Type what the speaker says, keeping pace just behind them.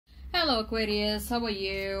Hello Aquarius, how are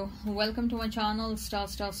you? Welcome to my channel star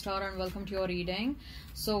and welcome to your reading.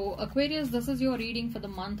 So Aquarius, this is your reading for the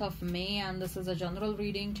month of May and this is a general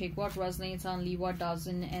reading. Take what resonates and leave what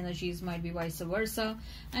doesn't. Energies might be vice versa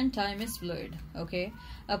and time is fluid. Okay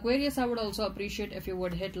Aquarius, I would also appreciate if you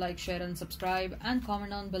would hit like, share and subscribe and comment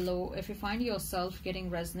down below if you find yourself getting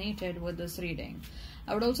resonated with this reading.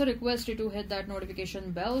 I would also request you to hit that notification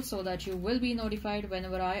bell so that you will be notified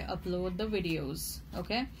whenever I upload the videos.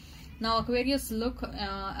 Okay. Now Aquarius, look,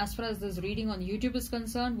 as far as this reading on YouTube is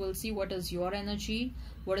concerned, we'll see what is your energy,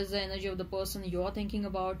 what is the energy of the person you're thinking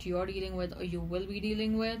about, you're dealing with, or you will be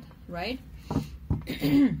dealing with, right?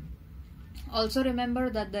 Also remember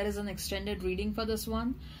that there is an extended reading for this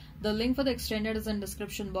one. The link for the extended is in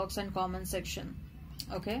description box and comment section.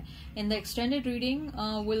 Okay, in the extended reading,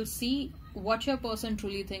 we'll see what your person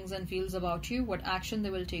truly thinks and feels about you, what action they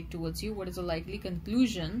will take towards you, what is the likely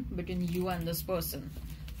conclusion between you and this person.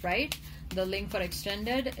 Right, the link for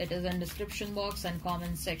extended, it is in description box and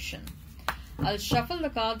comment section. I'll shuffle the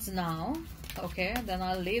cards now, okay, then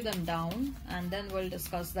I'll lay them down and then we'll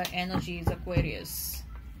discuss the energies, Aquarius.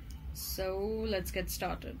 So let's get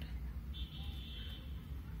started.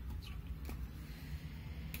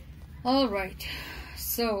 All right,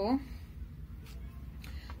 so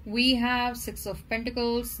we have Six of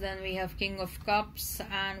Pentacles, then we have King of Cups,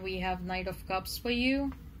 and we have Knight of Cups for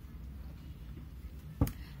you.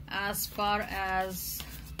 As far as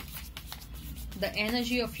the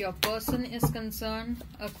energy of your person is concerned,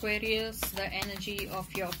 Aquarius, the energy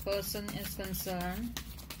of your person is concerned,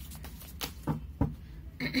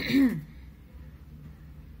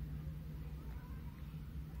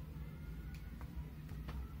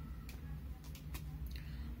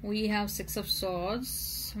 we have Six of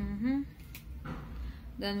Swords,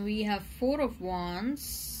 then we have Four of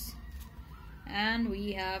Wands, and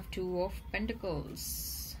we have Two of Pentacles.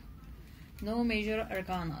 No major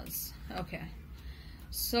arcanas. Okay,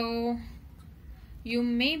 so you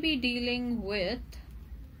may be dealing with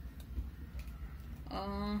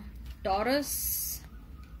Taurus,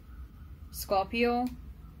 Scorpio,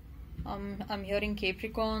 I'm hearing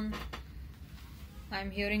Capricorn, I'm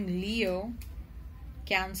hearing Leo,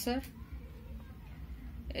 Cancer.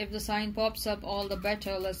 If the sign pops up, all the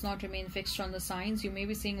better. Let's not remain fixed on the signs. You may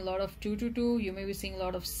be seeing a lot of 222, you may be seeing a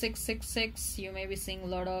lot of 666, you may be seeing a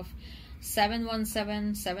lot of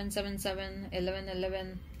 717, 777,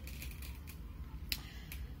 1111.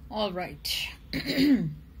 All right.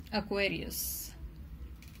 Aquarius.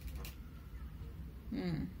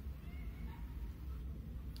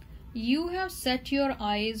 You have set your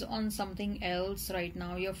eyes on something else right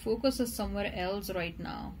now. Your focus is somewhere else right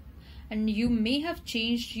now. And you may have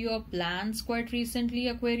changed your plans quite recently,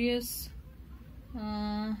 Aquarius.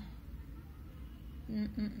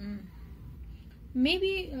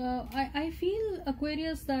 Maybe I feel,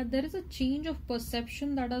 Aquarius, that there is a change of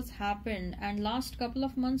perception that has happened, and last couple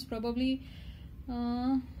of months probably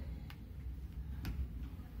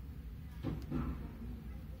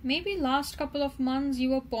maybe last couple of months you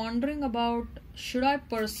were pondering about, should I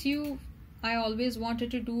pursue I always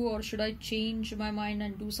wanted to do, or should I change my mind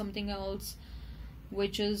and do something else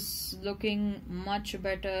which is looking much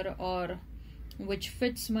better, or which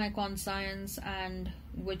fits my conscience and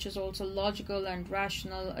which is also logical and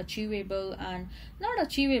rational, achievable and not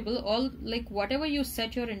achievable, all like whatever you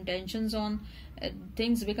set your intentions on,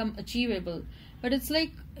 things become achievable. But it's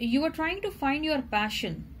like you are trying to find your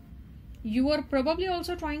passion. You are probably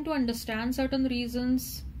also trying to understand certain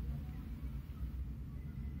reasons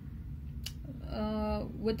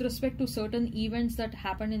with respect to certain events that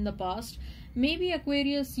happened in the past. Maybe,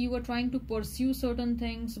 Aquarius, you were trying to pursue certain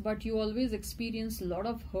things, but you always experience a lot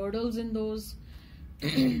of hurdles in those.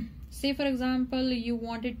 Say for example, you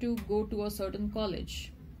wanted to go to a certain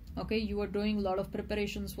college. Okay, you were doing a lot of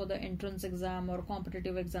preparations for the entrance exam or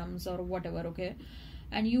competitive exams or whatever. Okay,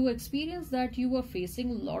 and you experienced that you were facing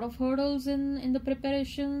a lot of hurdles in the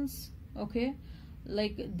preparations. Okay,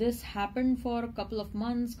 like this happened for a couple of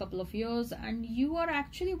months, couple of years, and you are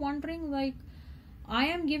actually wondering, like, I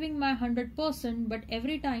am giving my 100%, but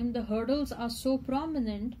every time the hurdles are so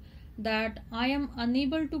prominent that I am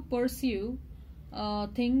unable to pursue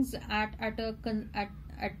things I'm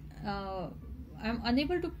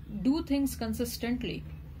unable to do things consistently.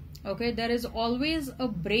 Okay, there is always a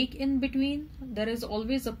break in between, there is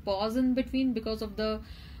always a pause in between because of the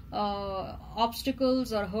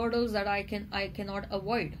obstacles or hurdles that I cannot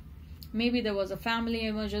avoid. Maybe there was a family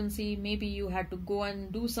emergency, maybe you had to go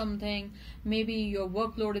and do something, maybe your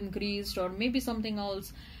workload increased, or maybe something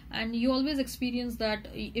else, and you always experience that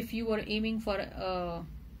if you were aiming for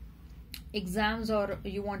exams, or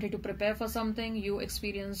you wanted to prepare for something, you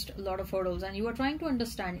experienced a lot of hurdles, and you are trying to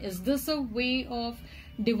understand, is this a way of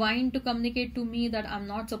divine to communicate to me that I'm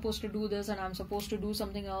not supposed to do this and I'm supposed to do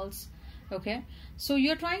something else? Okay, so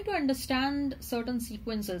you're trying to understand certain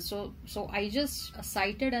sequences. So I just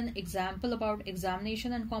cited an example about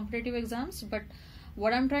examination and competitive exams, but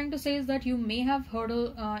what I'm trying to say is that you may have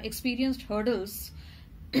experienced hurdles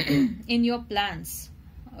in your plans,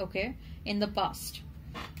 okay, in the past,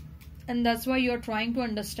 and that's why you're trying to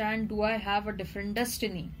understand, do I have a different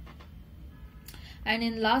destiny? And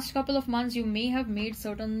in last couple of months you may have made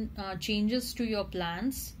certain changes to your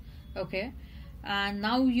plans, okay, and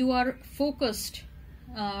now you are focused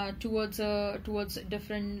towards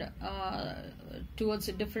different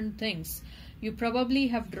things. You probably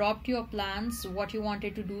have dropped your plans, what you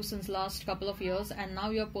wanted to do since last couple of years, and now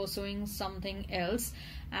you're pursuing something else,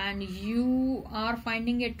 and you are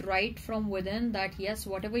finding it right from within that yes,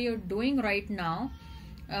 whatever you're doing right now,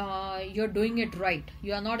 you're doing it right.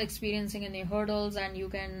 You are not experiencing any hurdles, and you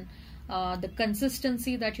can the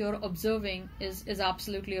consistency that you're observing is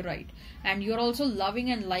absolutely right, and you're also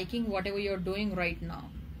loving and liking whatever you're doing right now,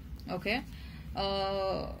 okay.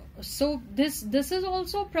 So this is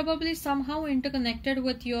also probably somehow interconnected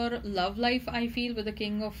with your love life, I feel, with the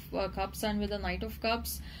King of Cups and with the Knight of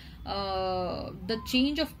Cups. The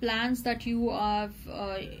change of plans that you have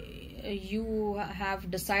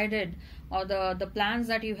decided, or the plans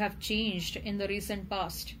that you have changed in the recent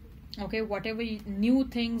past, okay, whatever new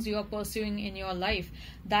things you are pursuing in your life,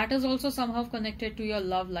 that is also somehow connected to your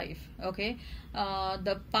love life, okay.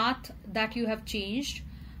 The path that you have changed,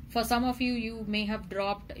 for some of you, you may have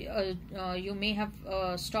dropped, you may have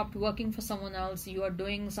stopped working for someone else, you are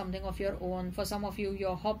doing something of your own. For some of you,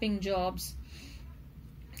 you're hopping jobs,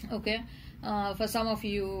 okay. For some of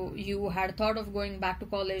you, you had thought of going back to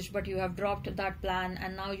college, but you have dropped that plan,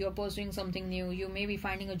 and now you're pursuing something new. You may be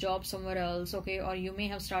finding a job somewhere else, okay, or you may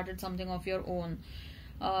have started something of your own.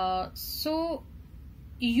 So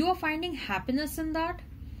you are finding happiness in that,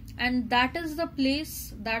 and that is the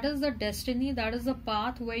place, that is the destiny, that is the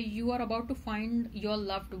path where you are about to find your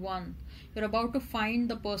loved one. You're about to find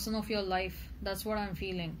the person of your life. That's what I'm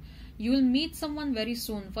feeling. You will meet someone very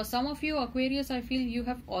soon. For some of you, Aquarius, I feel you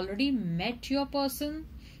have already met your person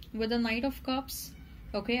with the Knight of Cups,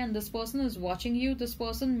 okay, and this person is watching you. This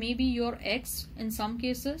person may be your ex in some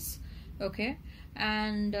cases, okay,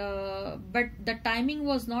 and but the timing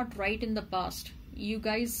was not right in the past. You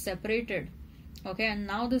guys separated, okay, and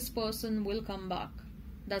now this person will come back.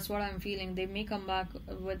 That's what I'm feeling. They may come back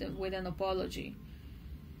with an apology.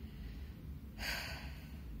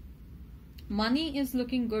 Money is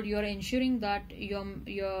looking good. You're ensuring that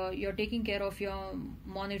you're taking care of your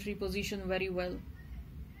monetary position very well,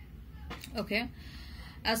 okay.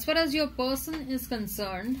 As far as your person is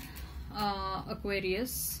concerned,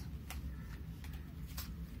 Aquarius,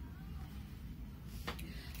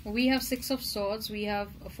 we have Six of Swords, we have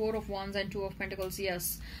Four of Wands and Two of Pentacles.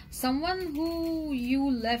 Yes, someone who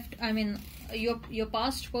you left, I mean your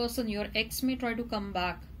past person, your ex, may try to come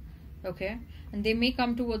back, okay, and they may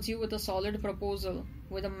come towards you with a solid proposal,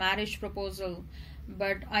 with a marriage proposal,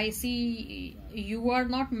 but I see you are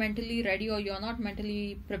not mentally ready, or you're not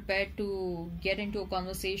mentally prepared to get into a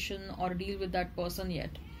conversation or deal with that person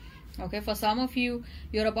yet, okay. For some of you,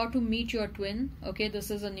 you're about to meet your twin, okay.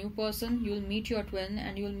 This is a new person. You'll meet your twin,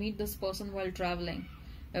 and you'll meet this person while traveling,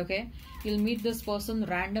 okay. You'll meet this person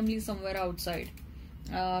randomly somewhere outside,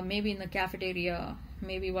 maybe in a cafeteria,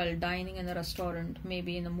 maybe while dining in a restaurant,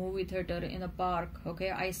 maybe in a movie theater, in a park, okay.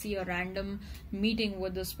 I see a random meeting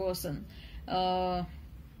with this person.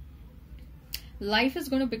 Life is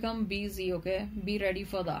going to become busy, okay. Be ready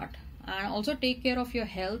for that. And also take care of your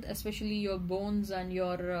health, especially your bones and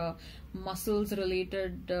your muscles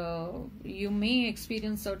related. You may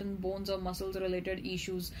experience certain bones or muscles related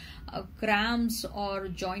issues, cramps or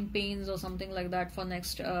joint pains or something like that for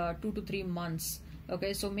next 2 to 3 months,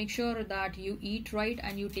 okay. So make sure that you eat right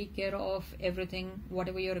and you take care of everything,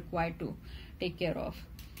 whatever you're required to take care of,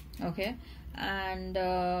 okay. And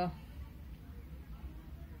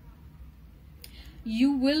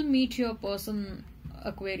you will meet your person,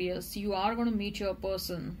 Aquarius. You are going to meet your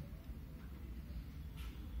person.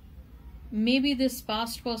 Maybe this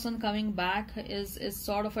past person coming back is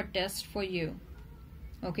sort of a test for you,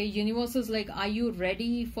 okay. Universe is like, are you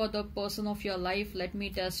ready for the person of your life? Let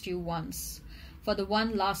me test you once, for the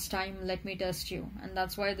one last time. Let me test you. And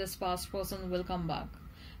that's why this past person will come back,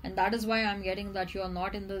 and that is why I'm getting that you are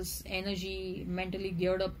not in this energy mentally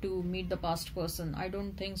geared up to meet the past person. I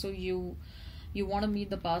don't think so. You want to meet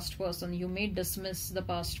the past person. You may dismiss the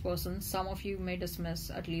past person. Some of you may dismiss,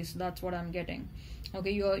 at least that's what I'm getting.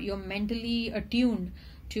 Okay, you're mentally attuned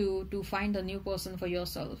to find a new person for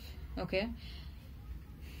yourself. Okay,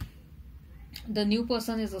 the new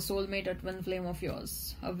person is a soulmate, a twin flame of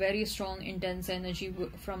yours, a very strong intense energy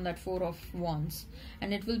from that Four of Wands,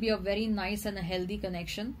 and it will be a very nice and a healthy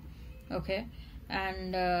connection. Okay,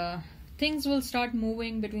 and things will start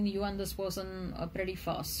moving between you and this person pretty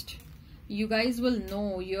fast. You guys will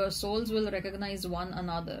know, your souls will recognize one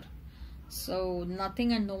another, so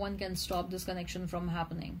nothing and no one can stop this connection from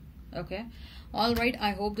happening. Okay, all right,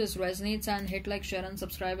 I hope this resonates, and hit like, share and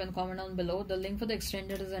subscribe and comment down below. The link for the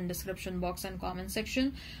extended is in description box and comment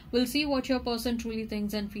section. We'll see what your person truly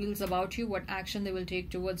thinks and feels about you, what action they will take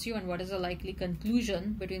towards you, and what is a likely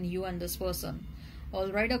conclusion between you and this person. All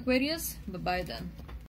right, Aquarius, bye bye then.